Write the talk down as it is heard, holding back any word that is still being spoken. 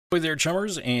Hey there,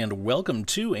 chummers, and welcome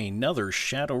to another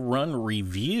Shadowrun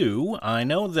review. I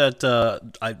know that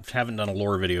I haven't done a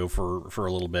lore video for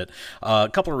a little bit. A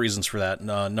couple of reasons for that.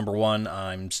 Number one,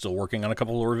 I'm still working on a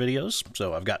couple of lore videos,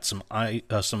 so I've got some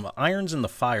irons in the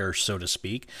fire, so to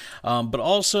speak. But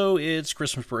also, it's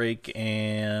Christmas break,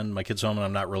 and my kid's home, and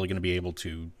I'm not really going to be able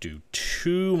to do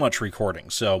too much recording.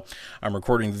 So I'm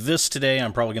recording this today.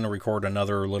 I'm probably going to record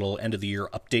another little end-of-the-year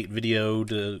update video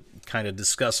to kind of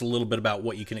discuss a little bit about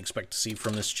what you can expect to see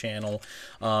from this channel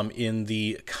in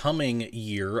the coming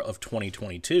year of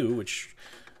 2022, which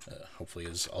hopefully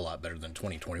is a lot better than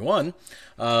 2021.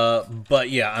 But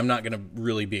yeah, I'm not going to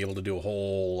really be able to do a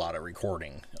whole lot of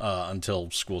recording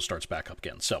until school starts back up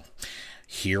again. So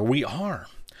here we are.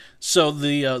 So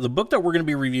the book that we're going to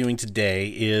be reviewing today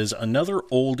is another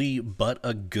oldie but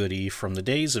a goodie from the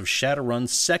days of Shadowrun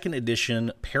Second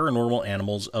Edition, Paranormal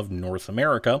Animals of North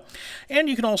America, and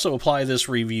you can also apply this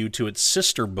review to its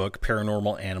sister book,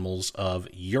 Paranormal Animals of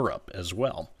Europe, as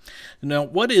well. Now,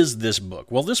 what is this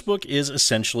book? Well, this book is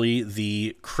essentially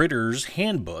the Critters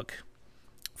Handbook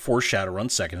for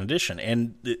Shadowrun Second Edition,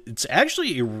 and it's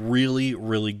actually a really,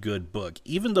 really good book.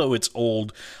 Even though it's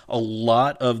old, a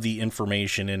lot of the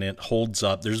information in it holds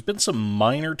up. There's been some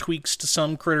minor tweaks to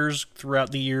some critters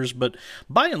throughout the years, but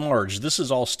by and large, this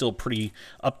is all still pretty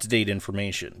up-to-date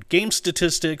information. Game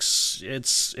statistics,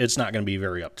 it's not going to be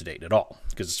very up-to-date at all,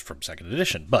 because it's from Second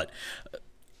Edition, but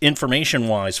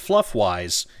information-wise,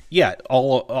 fluff-wise, yeah, a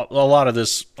lot of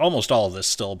this, almost all of this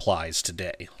still applies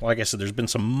today. Like I said, there's been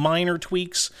some minor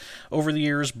tweaks over the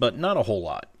years, but not a whole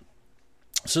lot.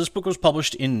 So this book was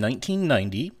published in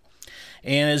 1990,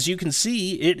 and as you can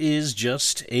see, it is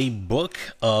just a book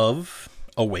of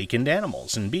awakened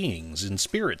animals and beings and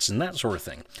spirits and that sort of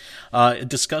thing. It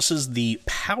discusses the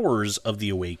powers of the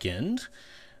awakened,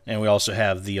 and we also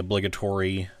have the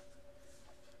obligatory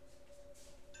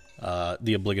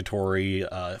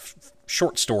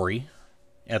short story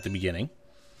at the beginning.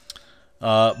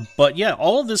 But yeah,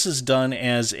 all of this is done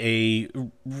as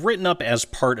written up as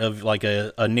part of like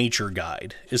a nature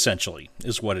guide, essentially,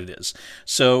 is what it is.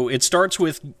 So it starts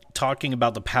with talking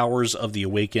about the powers of the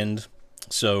awakened.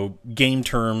 So game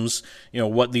terms,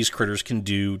 what these critters can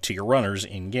do to your runners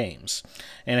in games.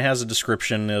 And it has a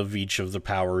description of each of the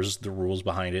powers, the rules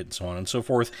behind it, and so on and so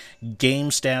forth. Game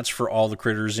stats for all the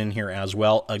critters in here as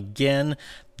well. Again,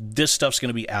 this stuff's going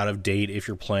to be out of date if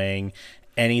you're playing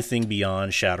anything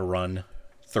beyond Shadowrun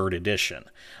 3rd Edition.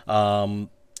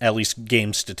 At least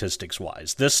game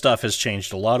statistics-wise. This stuff has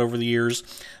changed a lot over the years.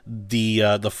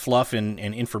 The fluff and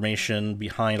information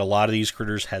behind a lot of these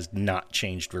critters has not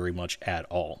changed very much at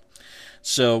all.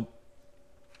 So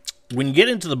when you get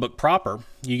into the book proper,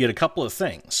 you get a couple of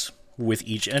things with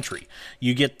each entry.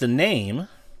 You get the name,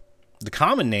 the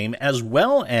common name, as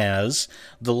well as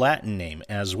the Latin name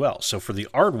as well. So for the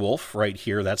Aardwolf right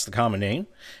here, that's the common name.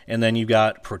 And then you've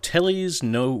got Proteles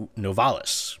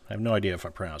novalis. I have no idea if I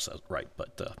pronounced that right,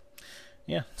 but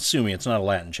yeah, sue me, it's not a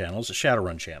Latin channel, it's a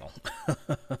Shadowrun channel.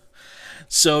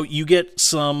 So you get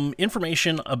some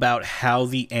information about how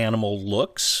the animal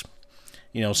looks,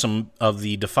 some of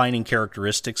the defining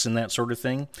characteristics and that sort of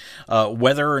thing,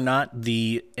 whether or not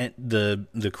the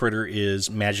critter is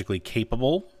magically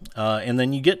capable, and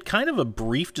then you get kind of a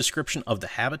brief description of the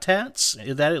habitats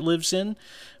that it lives in.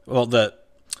 Well,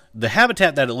 the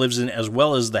habitat that it lives in, as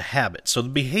well as the habit. So the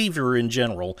behavior in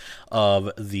general of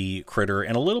the critter,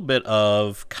 and a little bit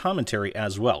of commentary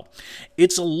as well.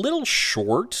 It's a little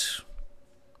short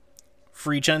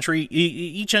for each entry.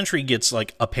 Each entry gets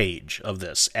like a page of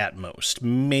this at most,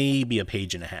 maybe a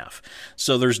page and a half.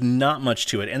 So there's not much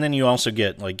to it. And then you also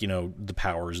get like, the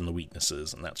powers and the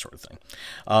weaknesses and that sort of thing.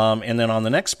 And then on the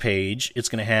next page, it's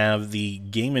going to have the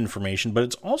game information, but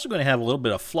it's also going to have a little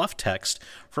bit of fluff text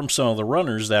from some of the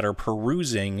runners that are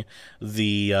perusing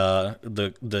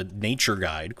the nature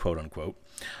guide, quote unquote.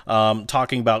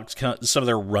 Talking about some of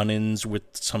their run-ins with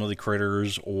some of the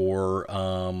critters, or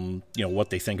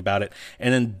what they think about it.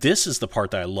 And then this is the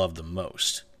part that I love the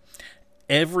most.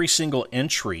 Every single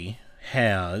entry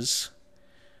has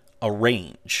a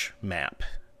range map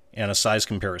and a size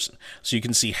comparison. So you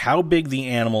can see how big the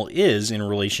animal is in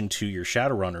relation to your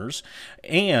Shadowrunners,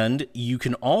 and you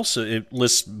can also, it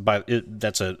lists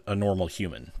that's a normal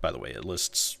human, by the way. It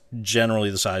lists generally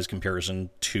the size comparison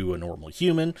to a normal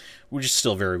human, which is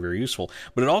still very, very useful.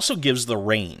 But it also gives the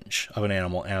range of an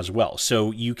animal as well.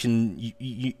 So you can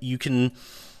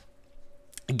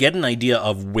get an idea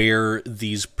of where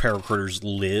these paracritters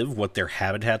live, what their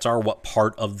habitats are, what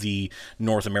part of the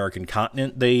North American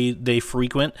continent they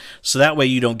frequent. So that way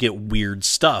you don't get weird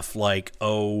stuff like,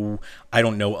 oh, I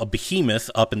don't know, a behemoth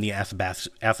up in the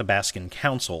Athabascan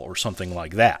Council or something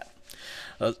like that.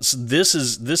 So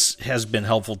this has been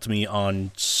helpful to me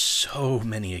on so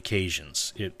many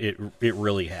occasions. It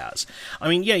really has. I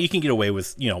mean, yeah, you can get away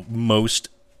with, most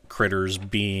critters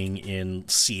being in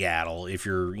Seattle if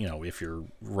you're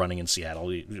running in Seattle.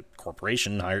 The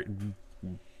corporation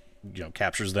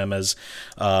captures them as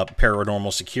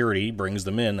paranormal security, brings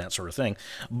them in, that sort of thing.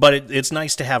 But it's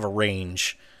nice to have a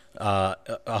range,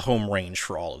 a home range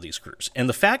for all of these critters. And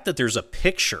the fact that there's a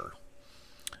picture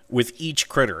with each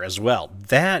critter as well,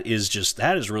 that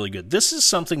is really good. This is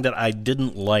something that I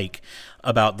didn't like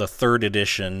about the 3rd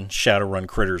edition Shadowrun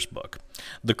Critters book.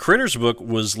 The Critters book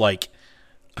was like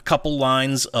a couple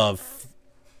lines of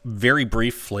very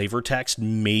brief flavor text,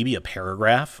 maybe a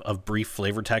paragraph of brief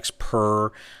flavor text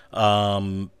per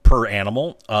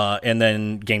animal, and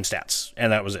then game stats,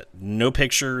 and that was it. No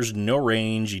pictures, no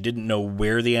range. You didn't know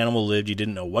where the animal lived. You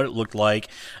didn't know what it looked like.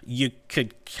 You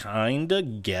could kind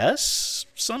of guess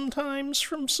sometimes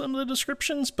from some of the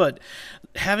descriptions, but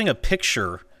having a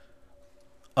picture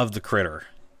of the critter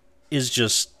is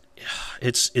just,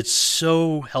 it's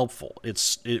so helpful.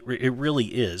 It really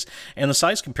is. And the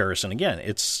size comparison, again,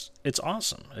 it's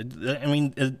awesome. I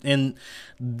mean, in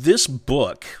this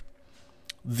book,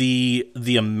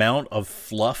 the amount of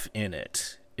fluff in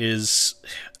it is,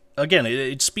 again,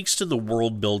 it speaks to the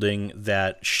world building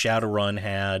that Shadowrun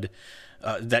had,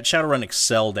 that Shadowrun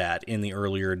excelled at in the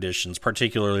earlier editions,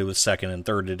 particularly with 2nd and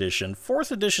 3rd edition.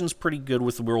 4th edition's pretty good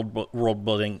with the world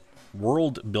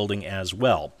building as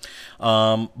well.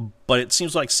 But it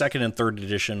seems like 2nd and 3rd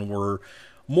edition were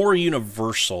more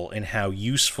universal in how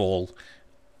useful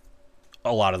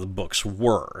a lot of the books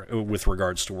were with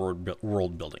regards to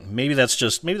world building. Maybe that's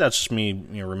just me,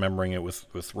 remembering it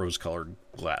with rose-colored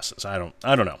glasses. I don't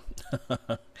know.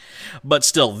 But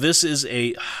still, this is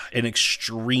an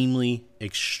extremely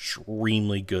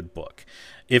good book.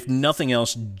 If nothing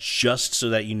else, just so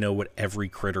that you know what every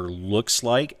critter looks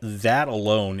like, that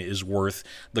alone is worth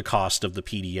the cost of the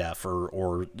PDF,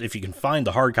 or if you can find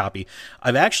the hard copy.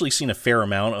 I've actually seen a fair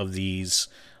amount of these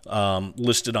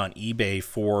listed on eBay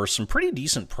for some pretty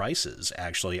decent prices,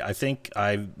 actually. I think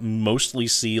I mostly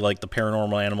see like the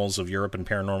Paranormal Animals of Europe and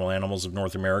Paranormal Animals of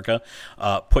North America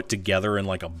put together in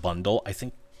like a bundle. I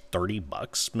think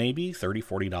 $30 maybe,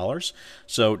 $40.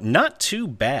 So not too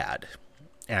bad,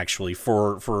 actually,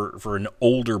 for an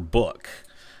older book.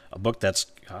 A book that's,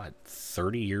 God,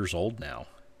 30 years old now.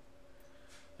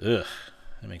 Ugh.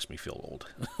 It makes me feel old.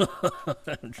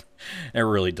 It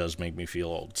really does make me feel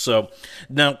old. So,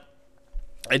 now,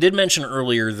 I did mention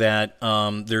earlier that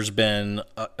there's been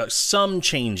some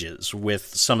changes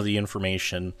with some of the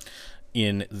information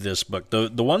in this book.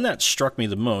 The one that struck me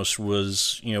the most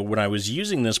was, when I was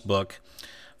using this book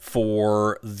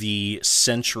for the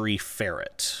Century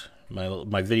Ferret,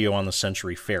 my video on the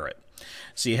Century Ferret.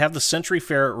 So you have the Century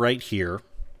Ferret right here.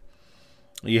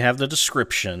 You have the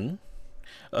description.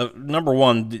 Number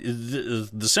one,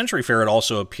 the Century Ferret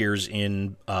also appears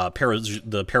in the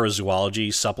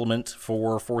Parazoology supplement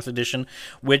for 4th edition,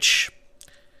 which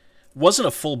wasn't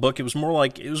a full book. It was more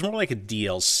like a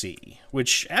DLC,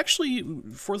 which actually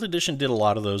 4th edition did a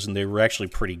lot of those, and they were actually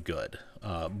pretty good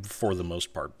for the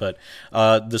most part. But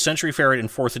the Century Ferret in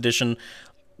 4th edition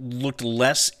looked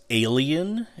less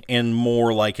alien and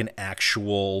more like an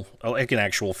actual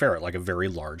ferret, like a very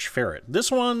large ferret.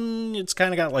 This one, it's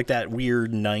kind of got like that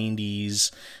weird 80s,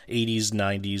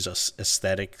 90s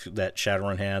aesthetic that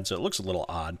Shadowrun had, so it looks a little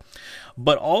odd.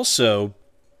 But also,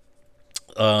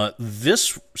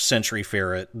 this Century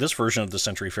Ferret, this version of the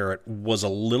Century Ferret, was a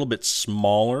little bit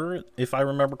smaller, if I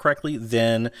remember correctly,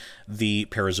 than the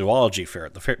Parazoology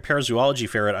Ferret. The Parazoology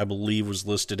Ferret, I believe, was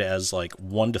listed as like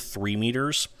 1 to 3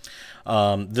 meters.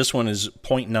 This one is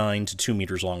 0.9 to 2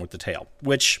 meters long with the tail,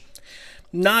 which,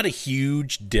 not a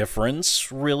huge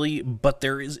difference, really, but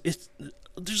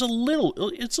it's a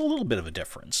little bit of a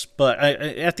difference. But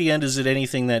at the end, is it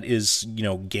anything that is,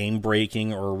 game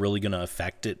breaking or really going to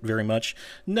affect it very much?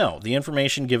 No. The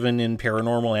information given in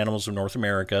Paranormal Animals of North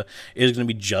America is going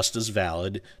to be just as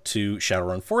valid to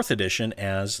Shadowrun 4th edition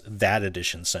as that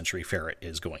edition's Century Ferret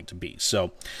is going to be.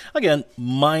 So again,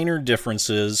 minor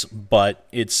differences, but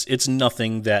it's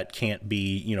nothing that can't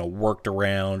be, worked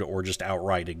around or just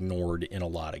outright ignored in a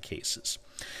lot of cases.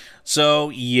 So,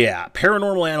 yeah,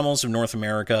 Paranormal Animals of North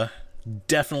America,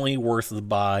 definitely worth the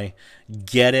buy.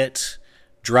 Get it.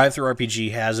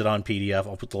 DriveThruRPG has it on PDF.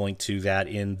 I'll put the link to that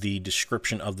in the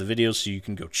description of the video so you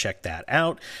can go check that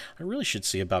out. I really should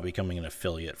see about becoming an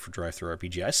affiliate for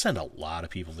DriveThruRPG. I send a lot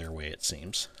of people their way, it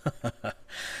seems.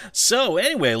 So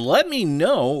anyway, let me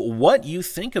know what you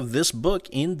think of this book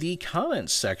in the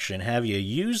comments section. Have you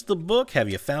used the book? Have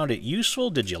you found it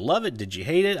useful? Did you love it? Did you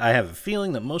hate it? I have a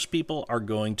feeling that most people are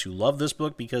going to love this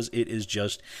book because it is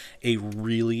just a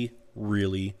really,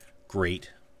 really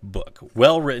great book.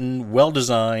 Well written, well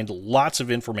designed, lots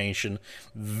of information,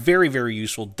 very, very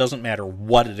useful. Doesn't matter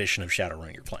what edition of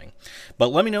Shadowrun you're playing. But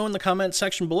let me know in the comment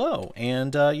section below.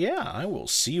 And yeah, I will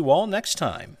see you all next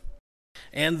time.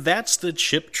 And that's the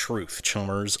chip truth,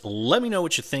 chummers. Let me know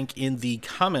what you think in the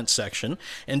comments section,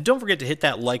 and don't forget to hit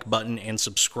that like button and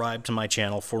subscribe to my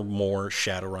channel for more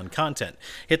Shadowrun content.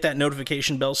 Hit that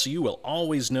notification bell so you will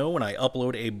always know when I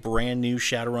upload a brand new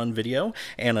Shadowrun video,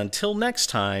 and until next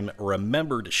time,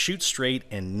 remember to shoot straight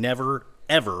and never,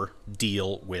 ever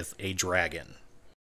deal with a dragon.